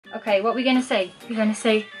Okay, what are we gonna say? We're gonna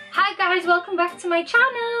say, hi guys, welcome back to my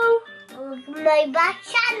channel. Welcome my back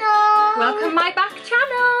channel. Welcome my back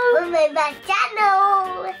channel. Welcome my back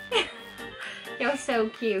channel. You're so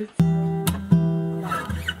cute.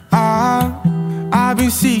 I've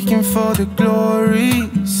been seeking for the glory.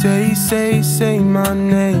 Say my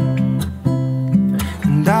name.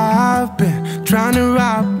 And I've been trying to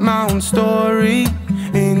write my own story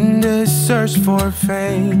in the search for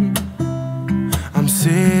fame. I'm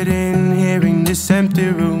sitting here in this empty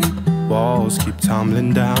room. Walls keep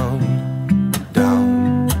tumbling down,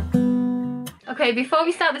 down. Okay, before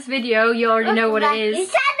we start this video, you already know what it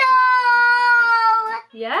is.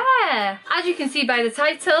 Yeah, as you can see by the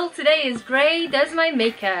title, today is Gray does my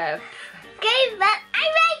makeup. Gray my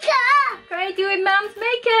makeup. Gray doing Mum's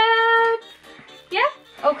makeup. Yeah.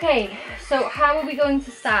 Okay, so how are we going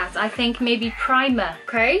to start? I think maybe primer.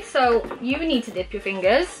 Okay, so you need to dip your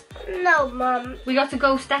fingers. No, Mum. We got to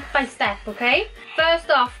go step by step, okay?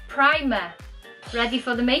 First off, primer. Ready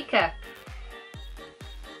for the makeup.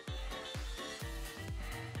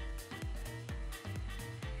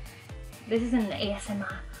 This isn't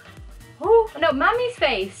ASMR. Oh, no, Mummy's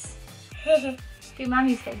face. Do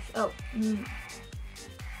Mummy's face. Oh.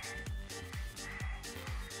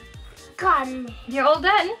 Gone. You're all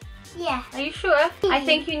done? Yeah. Are you sure? I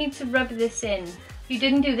think you need to rub this in. You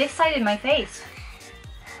didn't do this side in my face.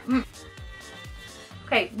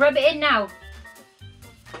 Okay, rub it in now.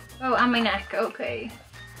 Oh, and my neck. Okay.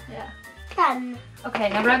 Yeah. Done. Okay,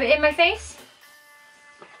 now rub it in my face.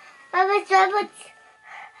 Rub it.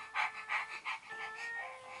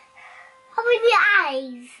 Open your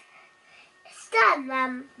eyes. It's done,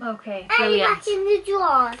 Mum. Okay, And brilliant. back in the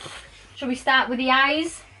drawer. Shall we start with the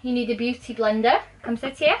eyes? You need a beauty blender. Come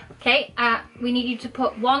sit here. Okay, we need you to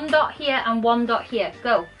put one dot here and one dot here.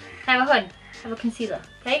 Go. Have a hun. Have a concealer.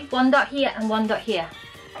 Okay, one dot here and one dot here.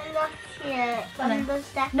 And not here.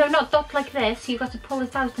 No, not dot like this. You've got to pull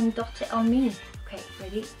it out and dot it on me. Okay,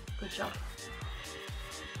 ready? Good job.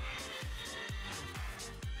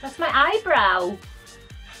 That's my eyebrow.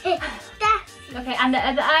 Okay, and the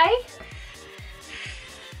other eye.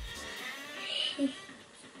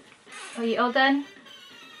 Are you all done?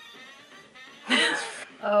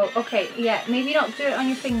 Oh, okay, yeah, maybe not do it on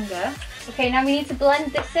your finger. Okay, now we need to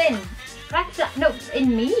blend this in. Practice that, no,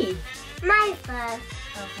 in me. My first.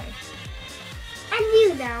 Okay. And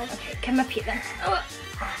you now. Okay, come up here then. Oh,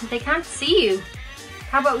 they can't see you.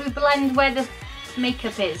 How about we blend where the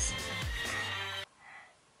makeup is?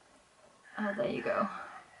 Oh, there you go.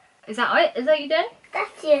 Is that it? Is that you done?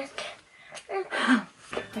 That's it.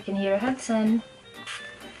 I can hear a Hudson.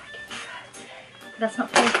 That's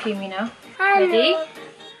not perfume, you know. Ready?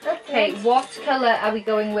 Okay, what colour are we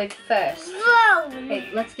going with first? Roll. Okay,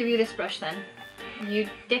 let's give you this brush then. You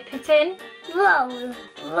dip it in. Roll.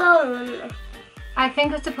 Roll. I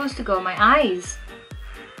think it's supposed to go on my eyes.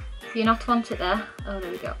 Do you not want it there? Oh,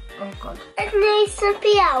 there we go. Oh, God. It needs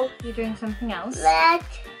something else. You're doing something else? Red.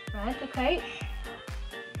 Red, okay.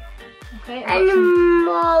 Okay, And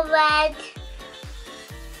more red.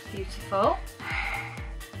 Beautiful.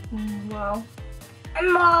 Wow.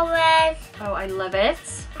 And more red. Oh, I love it.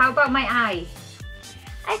 How about my eye?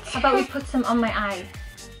 How about we put some on my eye?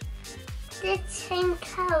 The same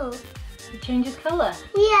color. It changes colour.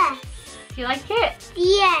 Yes. Do you like it?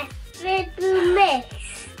 Yes. They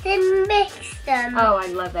mix. They mix them. Oh, I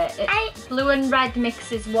love it. Blue and red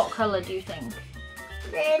mixes what colour do you think?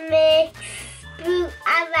 They mix blue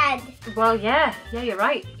and red. Well, yeah, you're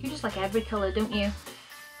right. You just like every colour, don't you?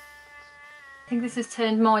 I think this has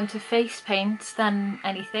turned more into face paint than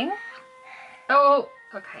anything. Oh,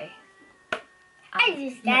 okay.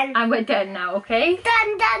 And we're done now, okay?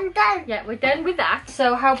 Done. Yeah, we're done with that.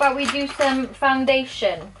 So how about we do some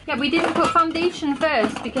foundation? Yeah, we didn't put foundation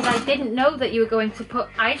first because I didn't know that you were going to put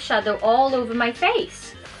eyeshadow all over my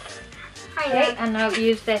face. Okay, and now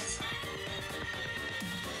use this.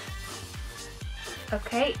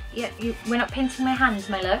 Okay, yeah, we're not painting my hands,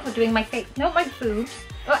 my love. We're doing my face, not my boobs.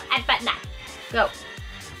 Oh, but now, go.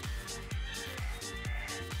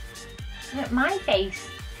 Look, my face.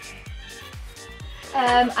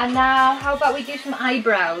 And now, how about we do some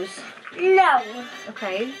eyebrows? No.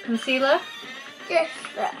 Okay, concealer. This.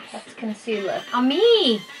 That's concealer. On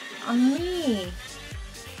me. On me.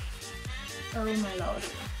 Oh my lord.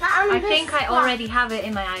 I think I already have it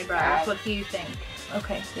in my eyebrows. What do you think?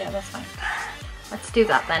 Okay, yeah, that's fine. Let's do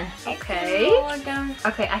that then. Okay.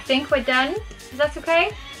 Okay, I think we're done. Is that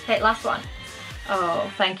okay? Okay, last one. Oh,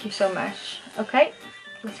 thank you so much. Okay,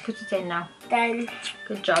 let's put it in now. done.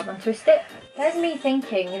 Good job, untwist it. There's me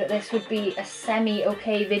thinking that this would be a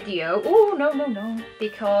semi-okay video. Oh, no, no, no.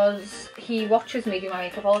 Because he watches me do my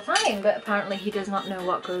makeup all the time, but apparently he does not know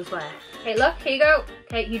what goes where. Okay, look, here you go.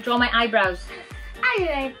 Okay, you draw my eyebrows.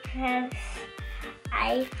 Eyebrows.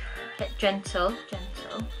 Get gentle,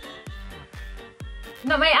 gentle.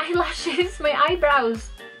 Not my eyelashes, my eyebrows.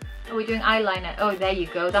 Are we doing eyeliner? Oh, there you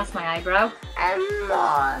go. That's my eyebrow.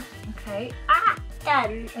 More. Okay. Ah,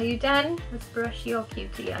 done. Are you done? Let's brush your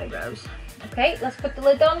cutie eyebrows. Okay, let's put the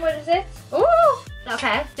lid on. Where is it? Ooh!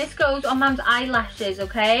 Okay, this goes on Mum's eyelashes,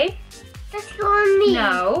 okay? Let's go on me.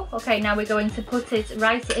 No. Okay, now we're going to put it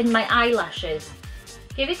right in my eyelashes.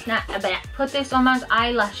 Give it a bit. Put this on Mum's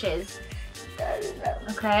eyelashes.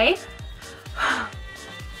 Okay.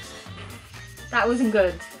 That wasn't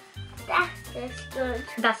good. That is good.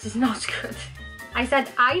 That is not good. I said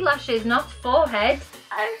eyelashes, not forehead.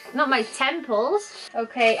 Not my temples.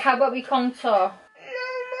 Okay, how about we contour?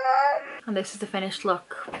 And this is the finished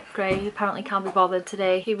look. Gray apparently can't be bothered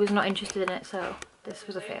today. He was not interested in it, so this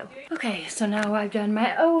was a fail. Okay, so now I've done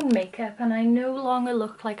my own makeup and I no longer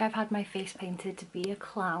look like I've had my face painted to be a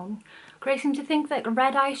clown. Gray seemed to think that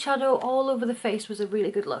red eyeshadow all over the face was a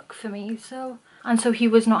really good look for me, so he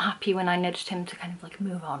was not happy when I nudged him to kind of like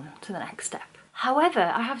move on to the next step.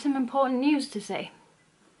 However, I have some important news to say.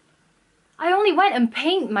 I only went and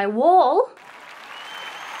painted my wall.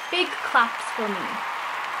 Big claps for me.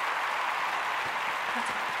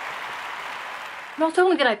 Not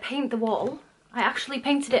only did I paint the wall, I actually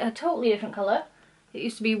painted it a totally different colour. It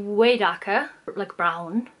used to be way darker, like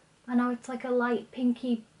brown. And now it's like a light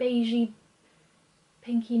pinky, beigey,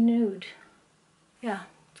 pinky nude. Yeah,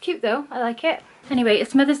 it's cute though, I like it. Anyway,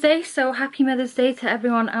 it's Mother's Day, so happy Mother's Day to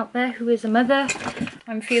everyone out there who is a mother.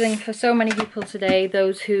 I'm feeling for so many people today,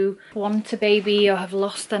 those who want a baby or have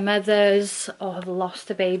lost their mothers or have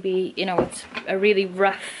lost a baby. You know, it's a really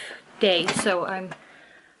rough day, so I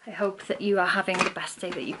hope that you are having the best day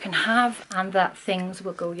that you can have and that things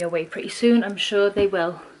will go your way pretty soon. I'm sure they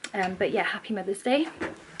will. But yeah, happy Mother's Day.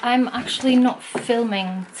 I'm actually not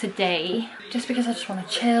filming today just because I just want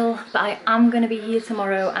to chill, but I am going to be here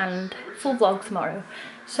tomorrow and full vlog tomorrow.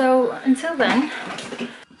 So until then,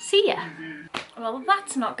 see ya. Well,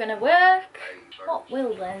 that's not going to work. What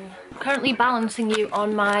will then? I'm currently balancing you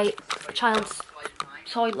on my child's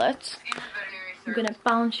toilet. I'm going to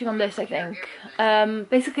balance you on this, I think.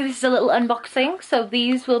 Basically, this is a little unboxing, so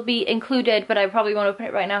these will be included, but I probably won't open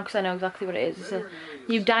it right now because I know exactly what it is. It's a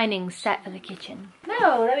new dining set for the kitchen.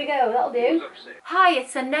 No, there we go, that'll do. Hi,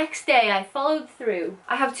 it's the next day. I followed through.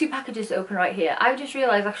 I have 2 packages to open right here. I just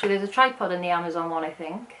realised actually there's a tripod in the Amazon one, I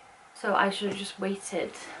think. So I should have just waited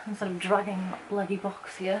instead of dragging that bloody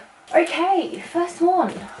box here. Okay, first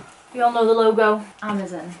one. We all know the logo,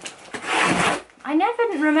 Amazon. I never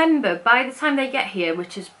remember by the time they get here,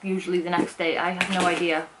 which is usually the next day. I have no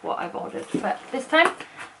idea what I've ordered, but this time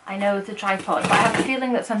I know it's a tripod. But I have a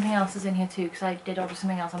feeling that something else is in here too, because I did order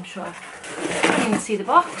something else, I'm sure. I can't even see the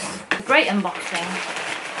box. Great unboxing.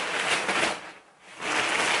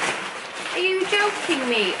 Are you joking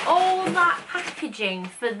me? All that packaging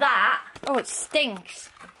for that? Oh, it stinks.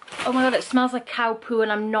 Oh my god, it smells like cow poo,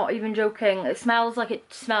 and I'm not even joking. It smells like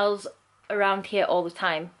it smells around here all the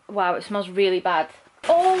time. Wow, it smells really bad.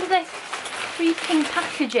 All this freaking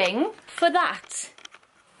packaging for that.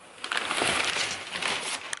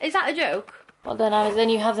 Is that a joke? Well then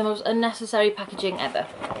you have the most unnecessary packaging ever.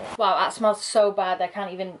 Wow, that smells so bad. I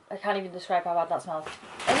can't even describe how bad that smells.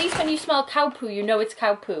 At least when you smell cow poo, you know it's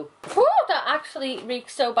cow poo. Woo, that actually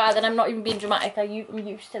reeks so bad, and I'm not even being dramatic. I'm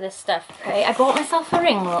used to this stuff. Okay, I bought myself a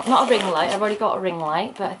ring light. Not a ring light, I've already got a ring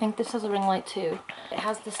light, but I think this has a ring light too. It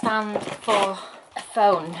has the stand for a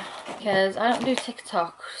phone, because I don't do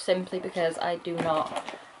TikTok simply because I do not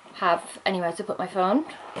have anywhere to put my phone.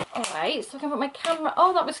 Alright, so I can put my camera.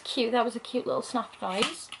 Oh, that was cute. That was a cute little snap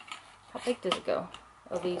noise. How big does it go?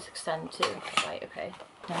 Oh, these extend too. Right, okay.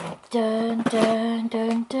 Dun dun dun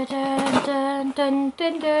dun dun dun dun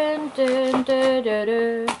dun dun dun dun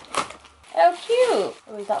dun. Oh, cute!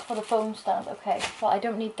 Oh, is that for the phone stand? Okay, well, I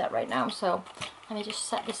don't need that right now, so let me just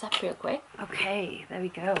set this up real quick. Okay, there we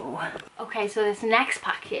go. Okay, so this next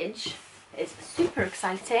package is super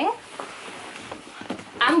exciting.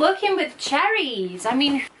 I'm working with Cherryz. I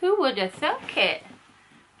mean, who would have thunk it?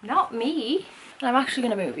 Not me. I'm actually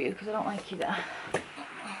going to move you because I don't like you there.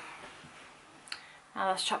 Now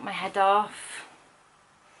let's chop my head off.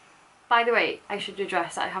 By the way, I should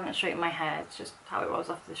address that I haven't straightened my hair. It's just how it was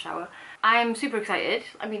after the shower. I'm super excited.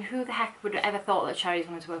 I mean, who the heck would have ever thought that Cherryz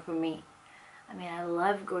wanted to work with me? I mean, I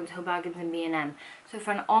love going to Bargains and B&M. So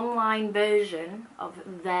for an online version of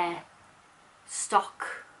their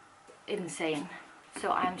stock insane.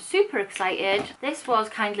 So I'm super excited. This was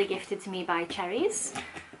kindly gifted to me by Cherryz,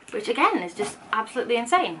 which again is just absolutely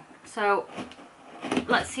insane. So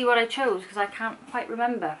let's see what I chose, because I can't quite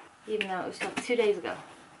remember, even though it was like 2 days ago.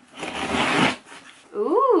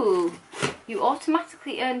 Ooh, you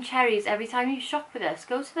automatically earn Cherryz every time you shop with us.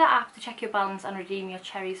 Go to the app to check your balance and redeem your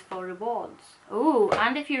Cherryz for rewards. Ooh,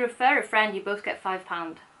 and if you refer a friend, you both get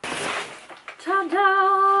 £5. Ta-da!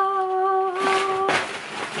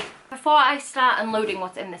 Before I start unloading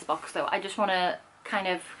what's in this box though, I just want to kind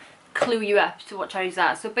of clue you up to what Cherryz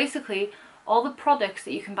are. So basically, all the products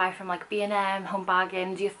that you can buy from like B&M, Home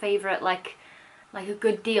Bargains, your favourite like a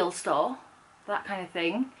good deal store, that kind of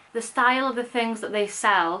thing. The style of the things that they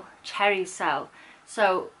sell, Cherryz sell.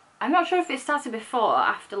 So I'm not sure if it started before or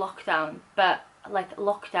after lockdown, but like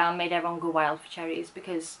lockdown made everyone go wild for Cherryz,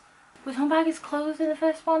 because was Home Bargains closed in the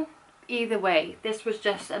first one? Either way, this was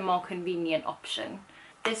just a more convenient option.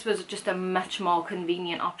 This was just a much more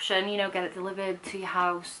convenient option, you know, get it delivered to your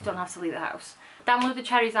house, don't have to leave the house. Download the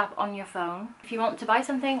Cherryz app on your phone. If you want to buy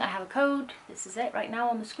something, I have a code. This is it right now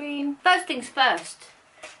on the screen. First things first.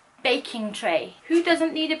 Baking tray. Who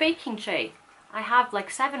doesn't need a baking tray? I have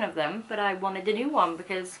like 7 of them, but I wanted a new one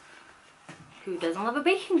because who doesn't love a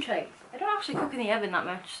baking tray? I don't actually cook in the oven that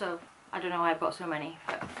much, so I don't know why I bought so many.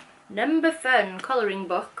 But. Number fun, colouring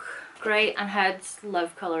book. Gray and Heads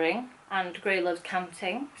love colouring, and Gray loves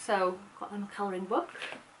counting, so got them a colouring book.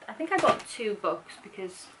 I think I got 2 books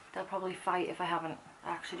because they'll probably fight if I haven't. I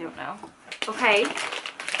actually don't know. Okay,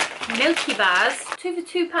 Milky Bars, 2 for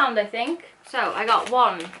 £2 I think. So I got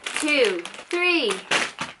 1, 2, 3.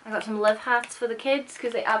 I got some love hearts for the kids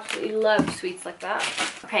because they absolutely love sweets like that.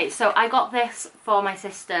 Okay, so I got this for my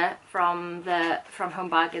sister from Home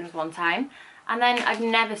Bargains one time, and then I've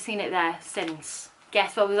never seen it there since.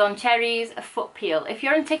 Guess what was on Cherryz? A foot peel. If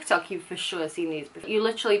you're on TikTok, you've for sure seen these before. You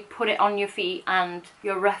literally put it on your feet and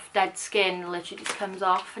your rough dead skin literally just comes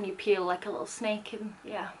off and you peel like a little snake. And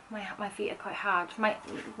yeah, my feet are quite hard.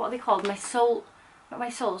 What are they called? My sole, not my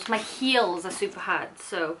soles, my heels are super hard,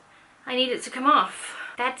 so I need it to come off.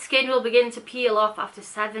 Dead skin will begin to peel off after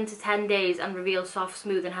 7 to 10 days and reveal soft,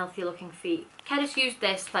 smooth and healthy looking feet. Kedis used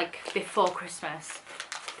this like before Christmas.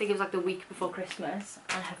 I think it was like the week before Christmas,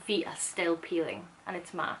 and her feet are still peeling, and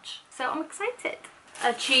it's March. So I'm excited.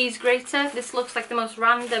 A cheese grater. This looks like the most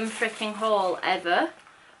random freaking haul ever,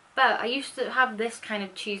 but I used to have this kind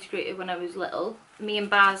of cheese grater when I was little. Me and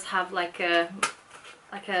Baz have like a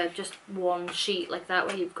just one sheet like that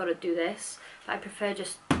where you've got to do this, but I prefer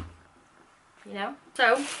just, you know.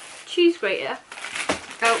 So cheese grater.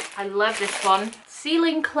 Oh, I love this one.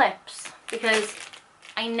 Sealing clips, because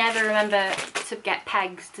I never remember to get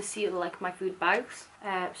pegs to seal like my food bags.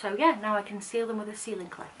 So yeah, now I can seal them with a sealing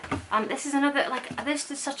clip. This is another, like, this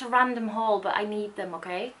is such a random haul, but I need them,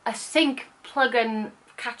 okay? A sink plug and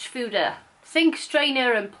catch fooder. Sink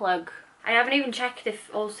strainer and plug. I haven't even checked if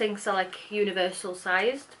all sinks are like universal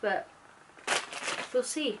sized, but we'll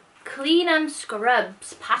see. Clean and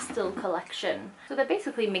Scrubs pastel collection. So they're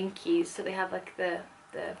basically minkies, so they have like the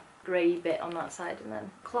grey bit on that side and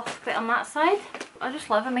then cloth bit on that side. I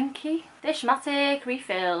just love a minky. Dishmatic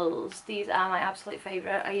refills. These are my absolute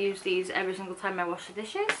favourite. I use these every single time I wash the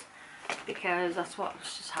dishes because that's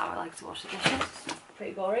just how I like to wash the dishes.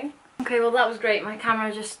 Pretty boring. Okay, well that was great. My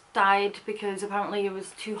camera just died because apparently it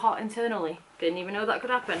was too hot internally. Didn't even know that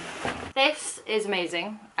could happen. This is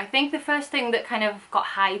amazing. I think the first thing that kind of got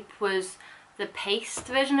hype was the paste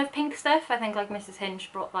version of Pink Stuff. I think like Mrs.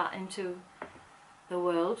 Hinch brought that into the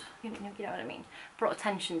world, you know what I mean, brought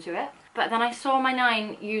attention to it. But then I saw my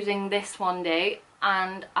 9 using this one day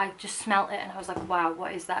and I just smelt it and I was like, wow,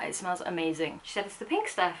 what is that? It smells amazing. She said it's the Pink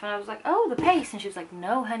Stuff and I was like, oh, the paste, and she was like,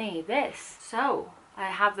 no honey, this. So I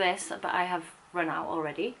have this, but I have run out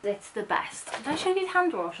already. It's the best. Did I show you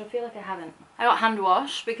hand wash? I feel like I haven't. I got hand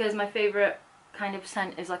wash because my favourite kind of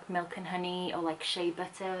scent is like milk and honey or like shea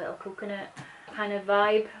butter or coconut kind of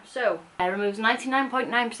vibe. So it removes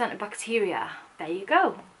 99.9% of bacteria. There you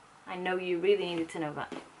go. I know you really needed to know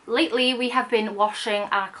that. Lately we have been washing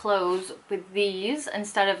our clothes with these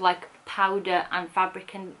instead of like powder and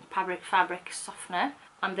fabric softener,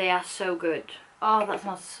 and they are so good. Oh, that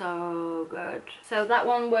smells so good. So that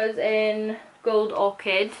one was in Gold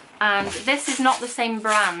Orchid, and this is not the same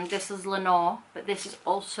brand. This is Lenore, but this is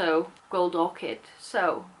also Gold Orchid,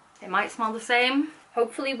 so it might smell the same.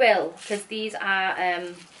 Hopefully will, because these are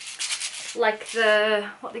like the,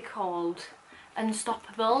 what they called,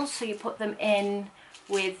 unstoppables. So you put them in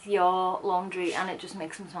with your laundry, and it just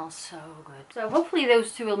makes them smell so good. So hopefully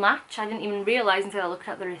those two will match. I didn't even realise until I looked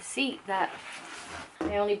at the receipt that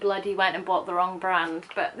I only bloody went and bought the wrong brand,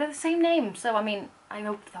 but they're the same name, so I mean, I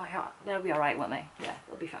hope they'll be alright, won't they? Yeah,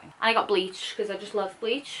 they'll be fine. And I got bleach, because I just love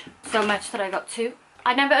bleach so much that I got two.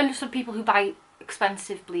 I never understood people who buy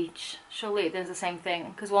expensive bleach. Surely there's the same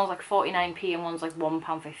thing, because one's like 49p and one's like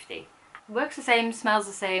 £1.50. Works the same, smells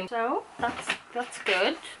the same, so that's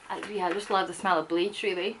good. Yeah, I just love the smell of bleach,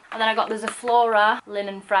 really. And then I got the Zaflora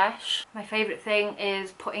Linen Fresh. My favourite thing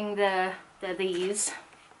is putting these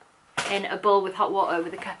in a bowl with hot water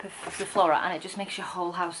with a cup of Zaflora, and it just makes your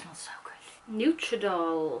whole house smell so good.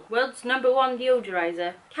 Nutridoll, world's #1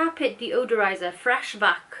 deodorizer. Carpet deodorizer, fresh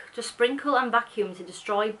vac. Just sprinkle and vacuum to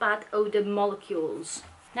destroy bad odour molecules.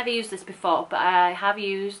 Never used this before, but I have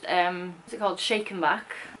used, what's it called, Shake and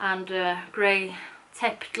Vac, and Gray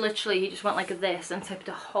tipped, literally, he just went like this and tipped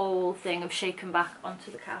a whole thing of Shake and Vac onto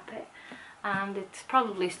the carpet, and it's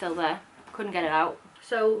probably still there, couldn't get it out,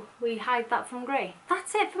 so we hide that from Gray.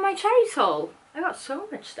 That's it for my Cherryz haul. I got so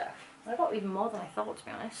much stuff. I got even more than I thought, to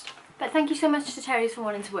be honest. But thank you so much to Cherryz for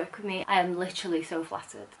wanting to work with me. I am literally so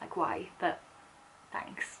flattered, like why, but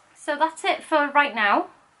thanks. So that's it for right now.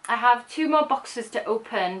 I have 2 more boxes to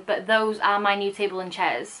open, but those are my new table and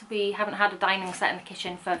chairs. We haven't had a dining set in the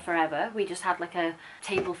kitchen for forever. We just had like a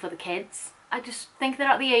table for the kids. I just think they're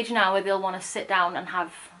at the age now where they'll want to sit down and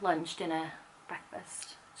have lunch, dinner,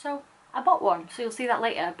 breakfast. So I bought one, so you'll see that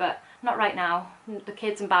later, but not right now. The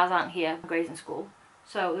kids and Baz aren't here, Gray's in school.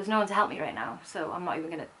 So there's no one to help me right now, so I'm not even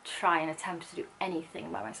going to try and attempt to do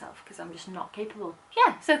anything by myself because I'm just not capable.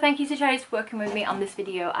 Yeah, so thank you to Cherryz for working with me on this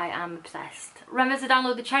video. I am obsessed. Remember to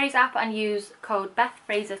download the Cherryz app and use code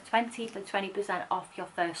BethFrazer20 for 20% off your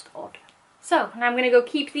first order. So now I'm going to go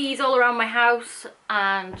keep these all around my house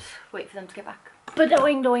and wait for them to get back.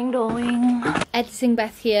 Ba-doing. Editing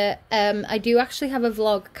Beth here. I do actually have a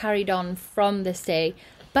vlog carried on from this day.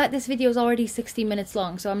 But this video is already 16 minutes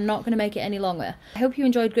long, so I'm not going to make it any longer. I hope you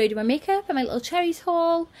enjoyed grading my makeup and my little Cherryz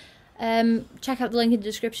haul. Check out the link in the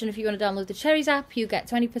description if you want to download the Cherryz app. You get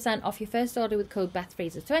 20% off your first order with code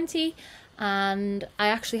BethFrazer20. And I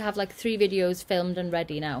actually have like 3 videos filmed and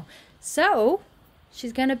ready now. So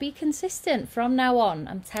she's going to be consistent from now on,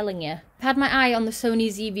 I'm telling you. I've had my eye on the Sony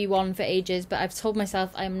ZV-1 for ages, but I've told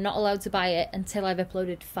myself I'm not allowed to buy it until I've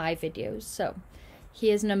uploaded 5 videos. So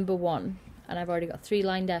here's #1. And I've already got 3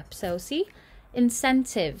 lined up, so see?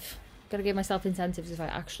 Incentive. Gotta give myself incentives if I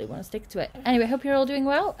actually want to stick to it. Anyway, hope you're all doing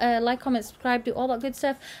well. Like, comment, subscribe, do all that good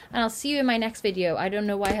stuff. And I'll see you in my next video. I don't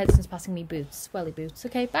know why Hudson's passing me boots. Welly boots.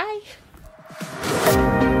 Okay, bye.